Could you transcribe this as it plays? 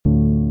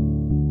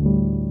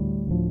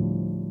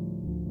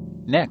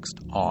Next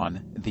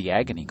on The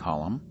Agony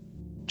Column,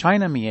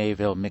 China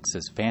Miéville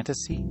mixes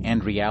fantasy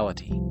and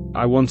reality.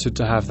 I wanted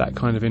to have that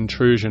kind of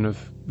intrusion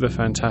of the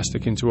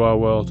fantastic into our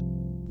world.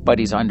 But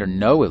he's under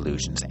no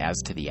illusions as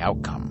to the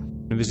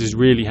outcome. This is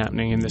really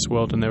happening in this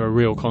world, and there are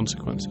real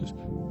consequences.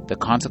 The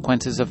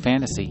consequences of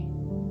fantasy.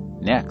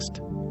 Next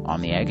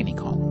on The Agony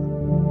Column.